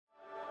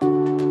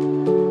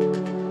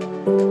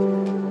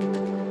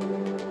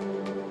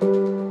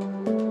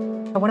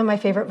one of my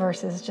favorite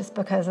verses, just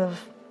because of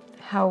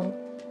how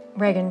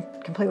Reagan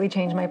completely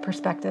changed my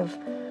perspective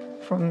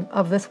from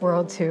of this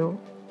world to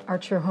our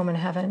true home in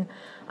heaven,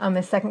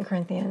 is 2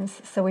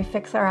 Corinthians. So we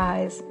fix our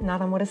eyes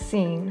not on what is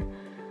seen,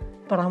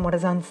 but on what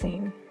is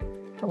unseen.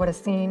 For what is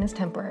seen is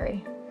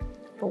temporary,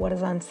 but what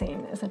is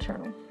unseen is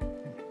eternal.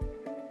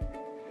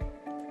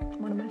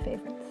 One of my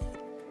favorites.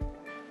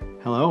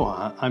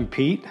 Hello, I'm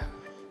Pete.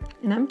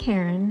 And I'm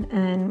Karen,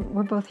 and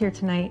we're both here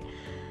tonight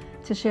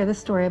to share the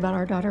story about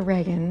our daughter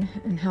Reagan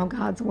and how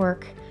God's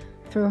work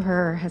through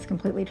her has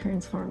completely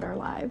transformed our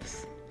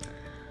lives.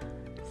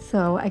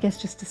 So I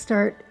guess just to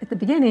start at the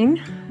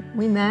beginning,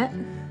 we met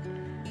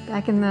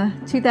back in the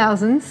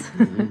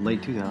 2000s.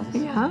 Late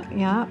 2000s.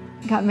 Yeah.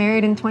 Got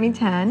married in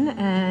 2010,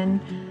 and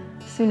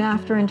soon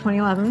after in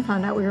 2011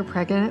 found out we were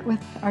pregnant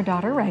with our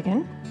daughter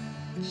Reagan.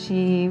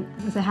 She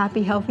was a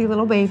happy, healthy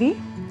little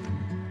baby.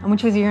 And when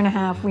she was a year and a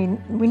half, we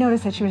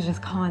noticed that she was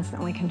just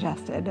constantly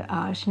congested.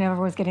 She never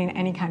was getting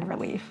any kind of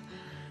relief.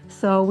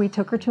 So we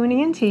took her to an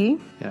ENT. Yeah,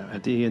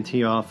 at the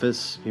ENT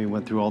office, we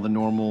went through all the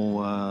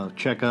normal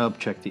checkup,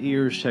 checked the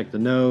ears, checked the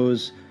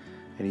nose,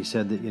 and he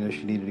said that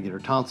she needed to get her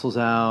tonsils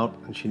out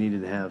and she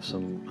needed to have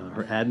some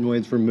her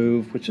adenoids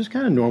removed, which is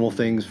kind of normal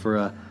things for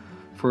a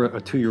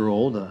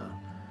 2-year-old.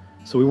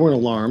 So we weren't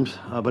alarmed.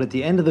 But at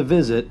the end of the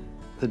visit,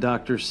 the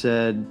doctor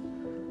said,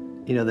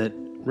 that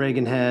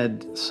Reagan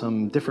had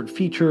some different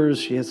features.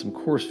 She had some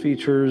coarse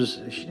features.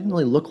 She didn't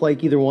really look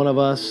like either one of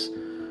us.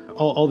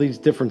 All these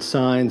different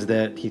signs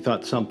that he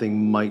thought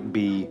something might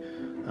be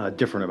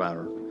different about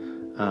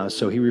her.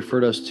 So he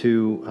referred us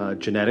to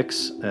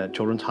genetics at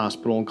Children's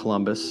Hospital in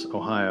Columbus,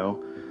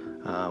 Ohio.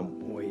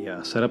 We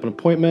set up an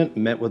appointment,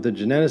 met with the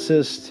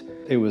geneticist.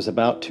 It was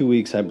about 2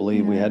 weeks, I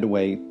believe, we had to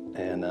wait.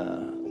 And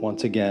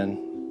once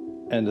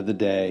again, end of the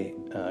day,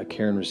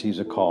 Karen receives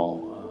a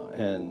call,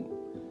 and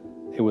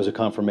it was a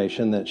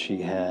confirmation that she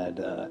had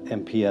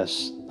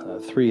MPS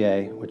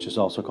 3A, which is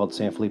also called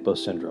Sanfilippo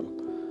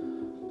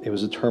syndrome. It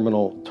was a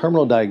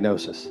terminal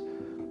diagnosis.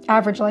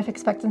 Average life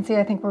expectancy,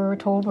 I think we were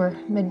told, were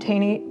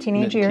mid-teenage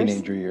years.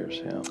 Teenager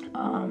years, yeah.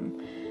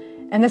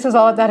 And this was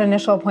all at that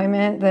initial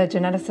appointment. The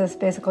geneticist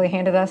basically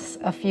handed us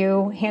a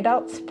few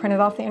handouts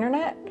printed off the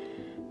internet,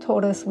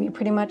 told us we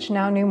pretty much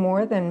now knew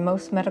more than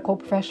most medical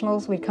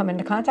professionals we'd come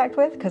into contact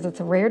with because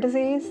it's a rare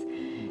disease,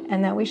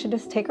 and that we should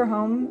just take her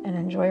home and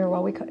enjoy her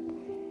while we could.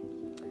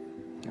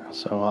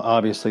 So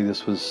obviously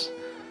this was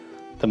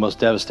the most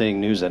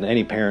devastating news that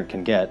any parent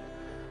can get,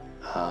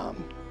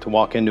 to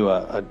walk into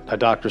a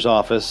doctor's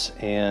office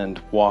and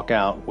walk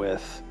out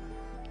with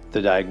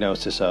the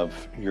diagnosis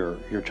of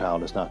your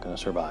child is not going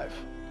to survive.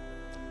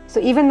 So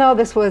even though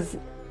this was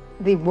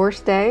the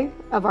worst day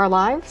of our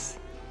lives,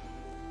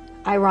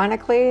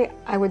 ironically,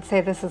 I would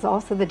say this is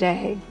also the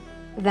day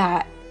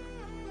that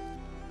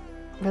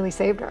really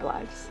saved our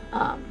lives.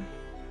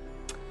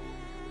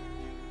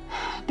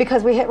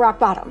 Because we hit rock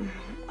bottom.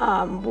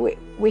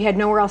 We had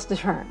nowhere else to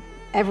turn.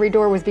 Every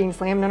door was being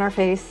slammed in our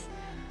face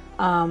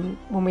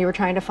when we were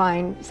trying to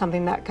find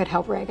something that could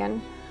help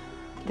Reagan.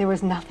 There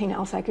was nothing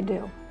else I could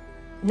do.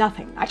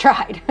 Nothing. I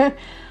tried.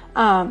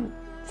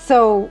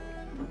 So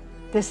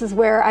this is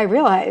where I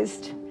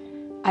realized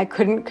I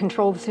couldn't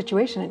control the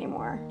situation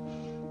anymore.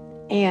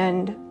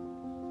 And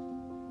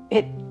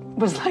it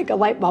was like a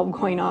light bulb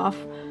going off.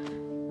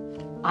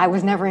 I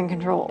was never in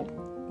control.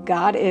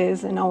 God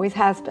is and always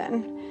has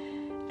been.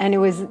 And it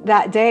was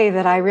that day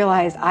that I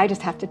realized I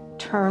just have to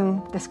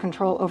turn this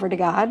control over to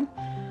God.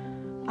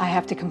 I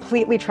have to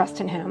completely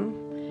trust in Him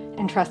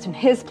and trust in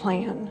His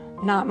plan,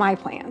 not my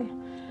plan.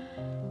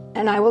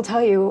 And I will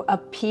tell you, a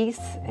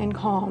peace and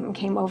calm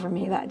came over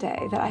me that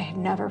day that I had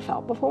never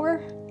felt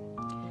before.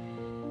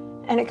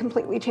 And it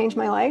completely changed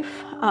my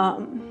life.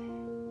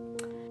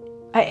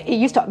 It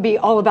used to be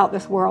all about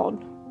this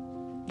world,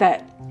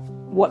 that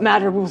what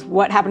mattered was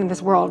what happened in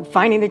this world,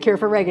 finding the cure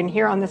for Reagan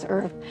here on this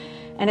earth.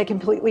 And it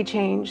completely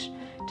changed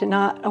to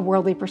not a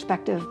worldly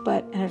perspective,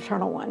 but an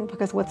eternal one.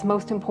 Because what's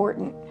most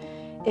important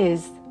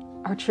is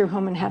our true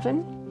home in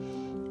heaven.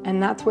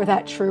 And that's where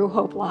that true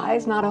hope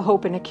lies, not a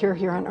hope in a cure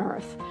here on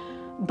earth,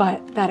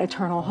 but that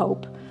eternal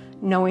hope,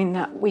 knowing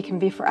that we can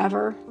be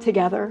forever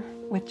together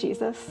with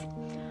Jesus.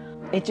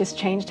 It just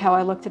changed how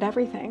I looked at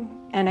everything.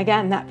 And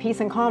again, that peace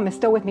and calm is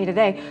still with me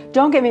today.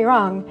 Don't get me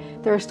wrong,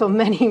 there are still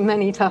many,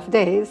 many tough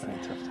days. Very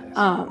tough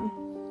days.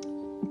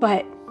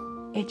 But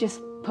it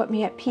just put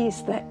me at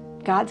peace that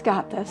God's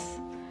got this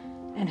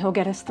and He'll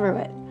get us through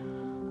it.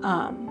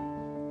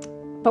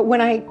 But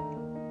when I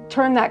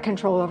turned that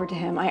control over to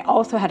Him, I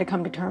also had to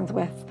come to terms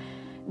with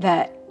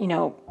that,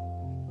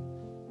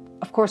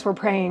 of course we're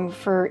praying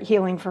for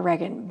healing for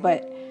Reagan,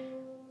 but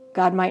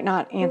God might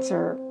not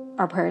answer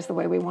our prayers the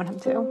way we want Him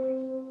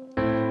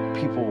to.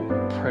 People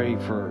pray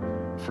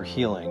for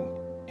healing,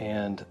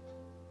 and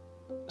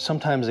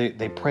sometimes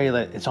they pray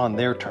that it's on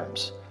their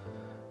terms.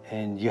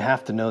 And you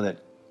have to know that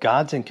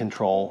God's in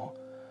control.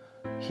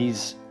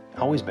 He's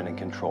always been in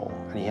control,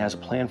 and He has a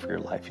plan for your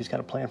life. He's got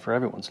a plan for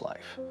everyone's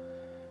life.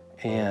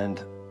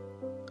 And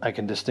I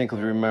can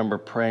distinctly remember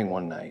praying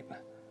one night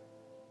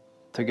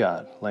to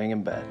God, laying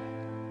in bed,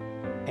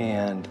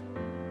 And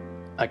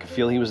I could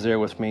feel he was there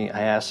with me.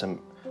 I asked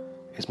him,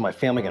 is my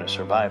family going to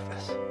survive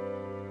this?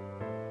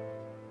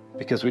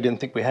 Because we didn't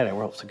think we had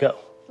anywhere else to go.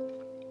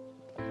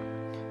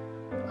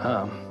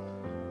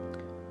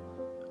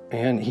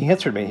 And he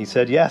answered me. He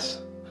said,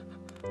 yes,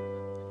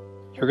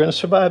 you're going to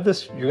survive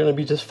this. You're going to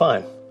be just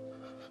fine.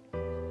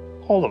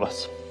 All of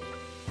us.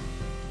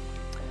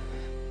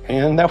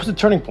 And that was a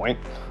turning point.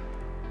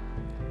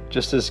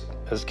 Just as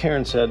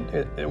Karen said,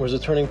 it was a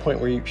turning point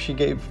where she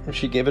gave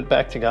it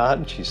back to God,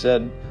 and she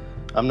said,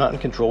 I'm not in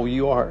control,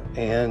 you are.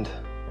 And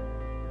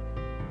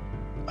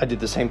I did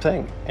the same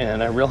thing,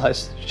 and I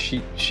realized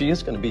she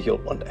is going to be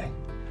healed one day.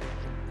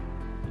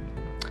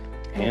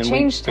 And it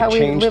changed how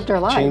we lived our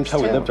lives. It changed how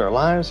we too. lived our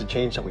lives. It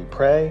changed how we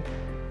pray,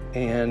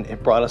 and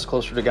it brought us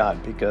closer to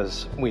God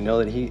because we know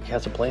that He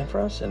has a plan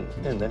for us,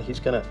 and that He's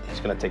gonna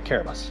take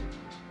care of us,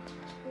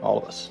 all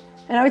of us.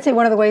 And I would say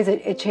one of the ways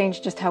it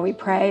changed just how we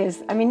pray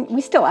is, I mean, we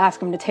still ask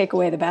Him to take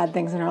away the bad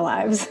things in our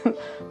lives,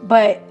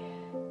 but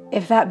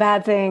if that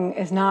bad thing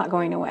is not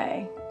going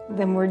away,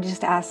 then we're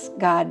just ask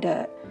God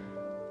to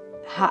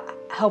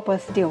help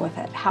us deal with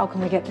it. How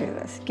can we get through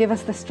this? Give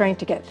us the strength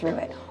to get through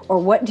it. Or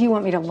what do you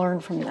want me to learn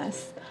from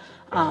this?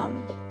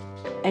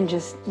 And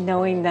just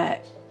knowing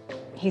that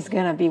He's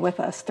going to be with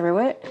us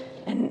through it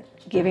and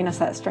giving us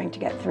that strength to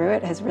get through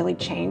it has really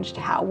changed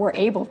how we're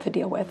able to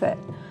deal with it.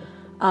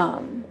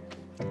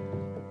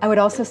 I would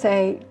also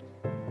say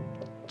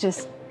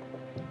just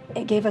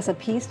it gave us a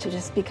peace to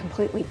just be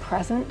completely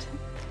present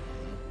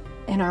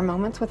in our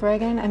moments with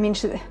Reagan. I mean,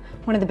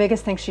 one of the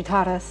biggest things she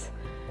taught us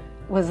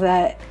was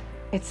that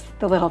it's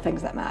the little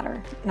things that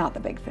matter, not the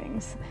big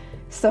things.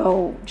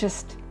 So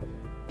just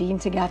being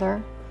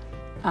together.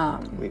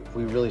 We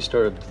really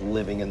started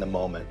living in the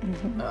moment.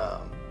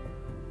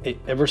 Mm-hmm.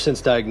 Ever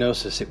since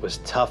diagnosis, it was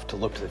tough to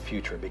look to the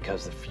future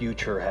because the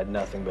future had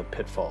nothing but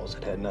pitfalls.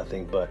 It had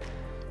nothing but,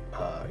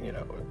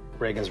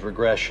 Reagan's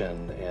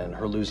regression and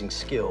her losing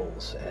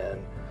skills and,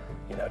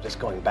 just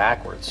going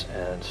backwards.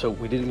 And so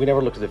we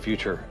never looked at the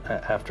future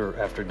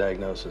after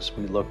diagnosis.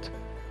 We looked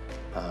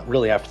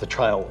really after the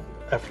trial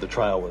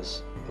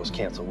was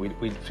canceled.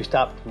 We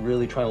stopped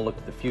really trying to look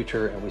at the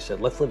future, and we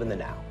said, let's live in the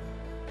now.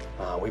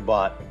 We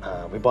bought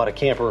a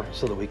camper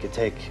so that we could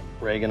take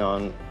Reagan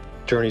on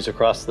journeys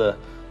across the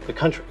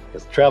country,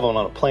 because traveling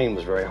on a plane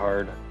was very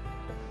hard.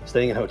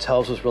 Staying in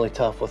hotels was really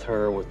tough with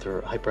her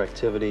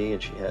hyperactivity,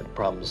 and she had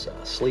problems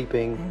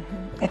sleeping.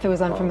 Mm-hmm. If it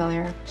was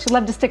unfamiliar. She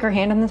loved to stick her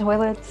hand in the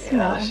toilets.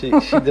 Yeah, she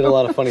did a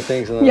lot of funny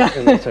things in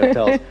those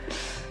hotels.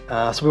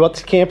 So we bought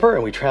this camper,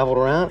 and we traveled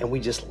around, and we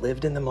just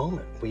lived in the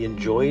moment. We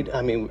enjoyed,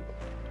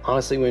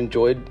 honestly, we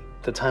enjoyed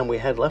the time we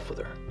had left with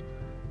her.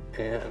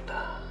 And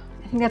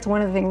I think that's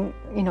one of the things,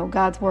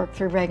 God's work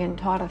through Reagan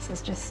taught us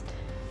is just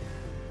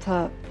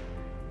to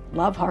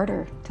love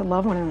harder, to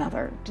love one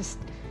another. Just,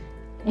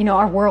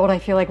 our world, I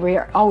feel like we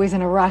are always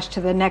in a rush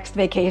to the next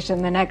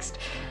vacation, the next,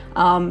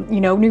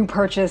 new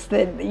purchase,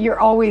 that you're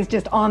always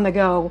just on the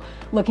go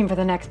looking for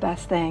the next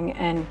best thing.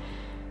 And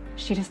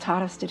she just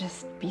taught us to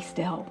just be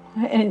still.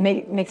 And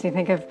it makes me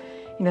think of,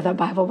 that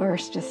Bible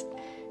verse, just,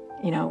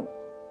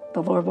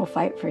 the Lord will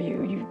fight for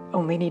you. You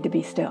only need to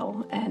be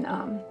still. And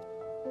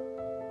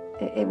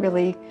it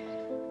really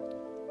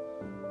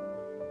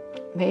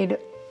made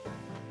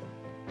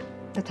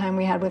the time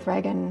we had with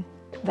Reagan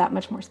that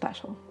much more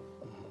special.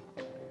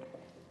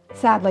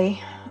 Sadly,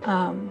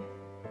 on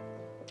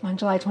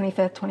July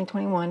 25th,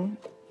 2021,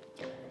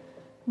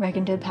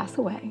 Reagan did pass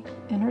away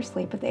in her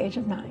sleep at the age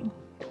of 9,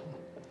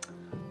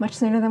 much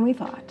sooner than we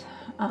thought.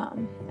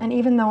 And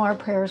even though our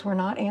prayers were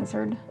not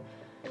answered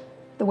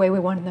the way we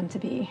wanted them to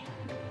be,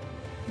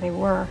 they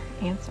were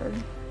answered.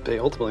 They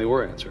ultimately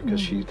were answered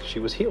because she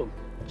was healed.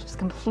 She was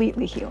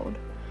completely healed.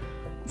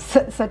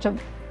 Such a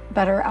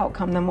better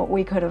outcome than what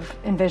we could have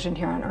envisioned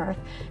here on earth.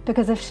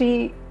 Because if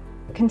she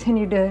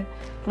continued to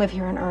live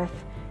here on earth,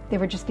 there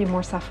would just be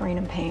more suffering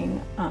and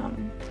pain.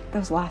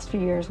 Those last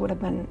few years would have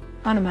been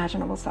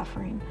unimaginable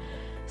suffering.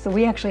 So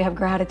we actually have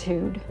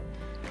gratitude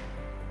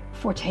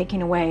for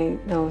taking away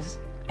those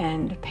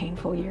end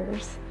painful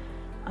years.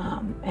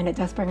 And it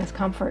does bring us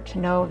comfort to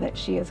know that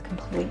she is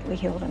completely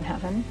healed in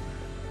heaven.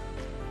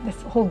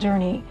 This whole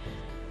journey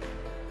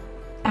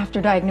after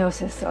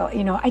diagnosis,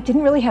 I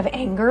didn't really have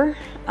anger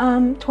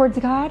towards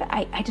God.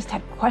 I just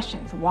had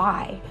questions.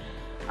 Why?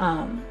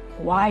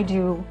 Why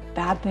do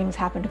bad things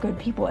happen to good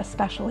people,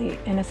 especially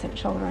innocent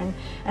children?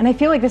 And I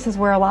feel like this is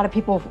where a lot of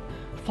people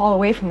fall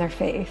away from their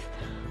faith.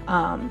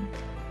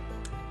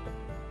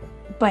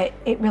 But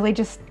it really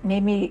just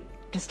made me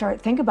to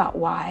start think about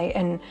why.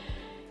 And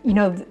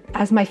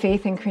as my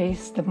faith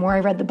increased, the more I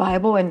read the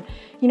Bible, and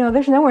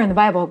there's nowhere in the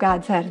Bible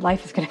God said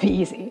life is going to be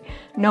easy.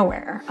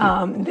 Nowhere.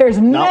 There's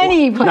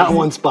many places. Not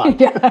one spot.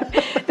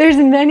 There's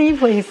many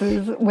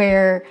places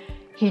where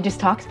He just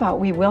talks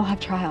about we will have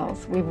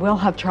trials, we will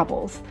have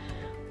troubles,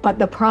 but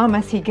the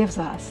promise He gives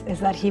us is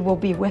that He will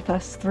be with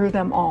us through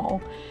them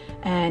all.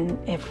 And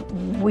if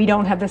we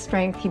don't have the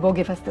strength, He will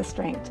give us the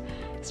strength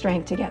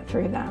strength to get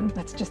through them.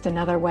 That's just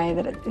another way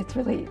that it's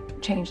really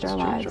changed our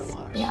lives. Changed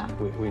our lives. Yeah.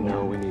 We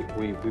know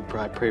we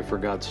pray for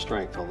God's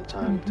strength all the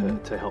time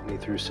to help me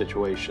through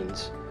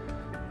situations.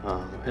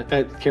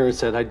 And Karen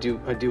said, I do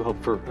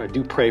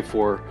pray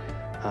for,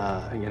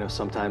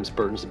 sometimes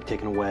burdens to be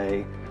taken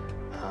away.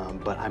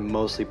 But I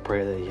mostly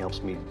pray that he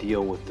helps me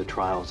deal with the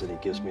trials that he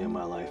gives me in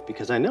my life,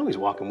 because I know he's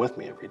walking with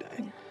me every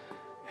day.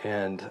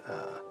 And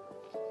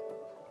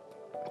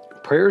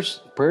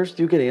prayers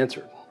do get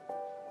answered.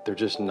 They're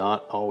just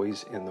not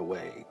always in the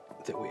way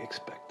that we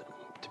expect them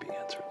to be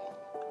answered.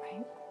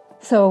 Right.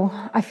 So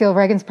I feel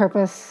Reagan's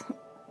purpose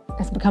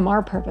has become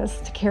our purpose,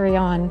 to carry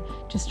on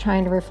just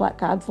trying to reflect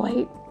God's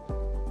light,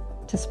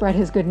 to spread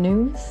his good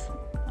news.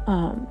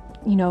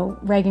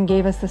 Reagan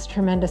gave us this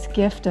tremendous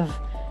gift of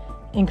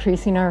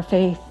increasing our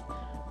faith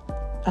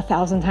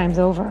 1,000 times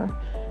over.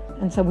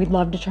 And so we'd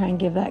love to try and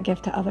give that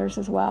gift to others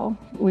as well.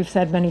 We've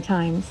said many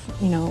times,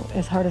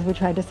 as hard as we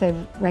tried to save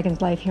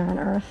Reagan's life here on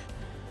earth,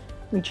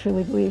 we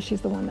truly believe she's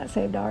the one that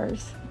saved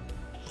ours.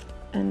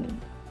 And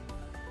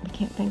we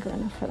can't thank her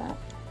enough for that.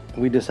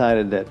 We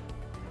decided that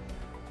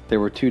there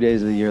were 2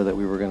 days of the year that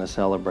we were going to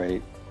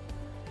celebrate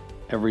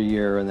every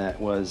year, and that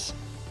was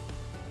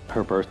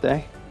her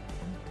birthday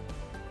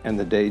and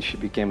the day she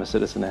became a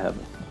citizen of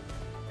heaven.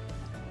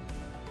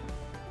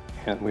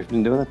 And we've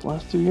been doing that the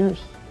last 2 years.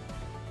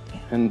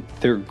 And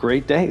they're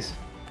great days.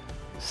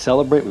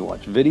 Celebrate. We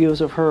watch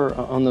videos of her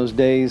on those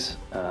days.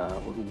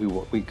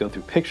 We go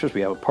through pictures.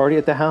 We have a party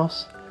at the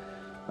house.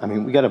 I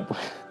mean,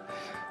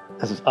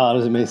 as odd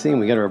as it may seem,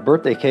 we got her a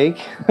birthday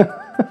cake.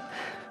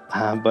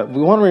 But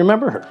we want to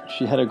remember her.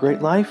 She had a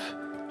great life.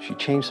 She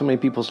changed so many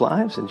people's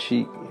lives, and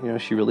she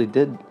really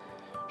did.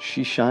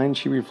 She shined.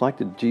 She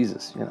reflected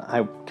Jesus.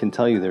 I can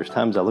tell you, there's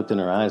times I looked in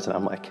her eyes and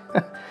I'm like,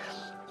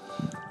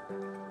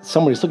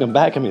 somebody's looking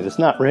back at me that's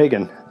not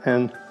Reagan.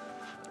 And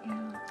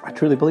I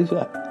truly believe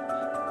that.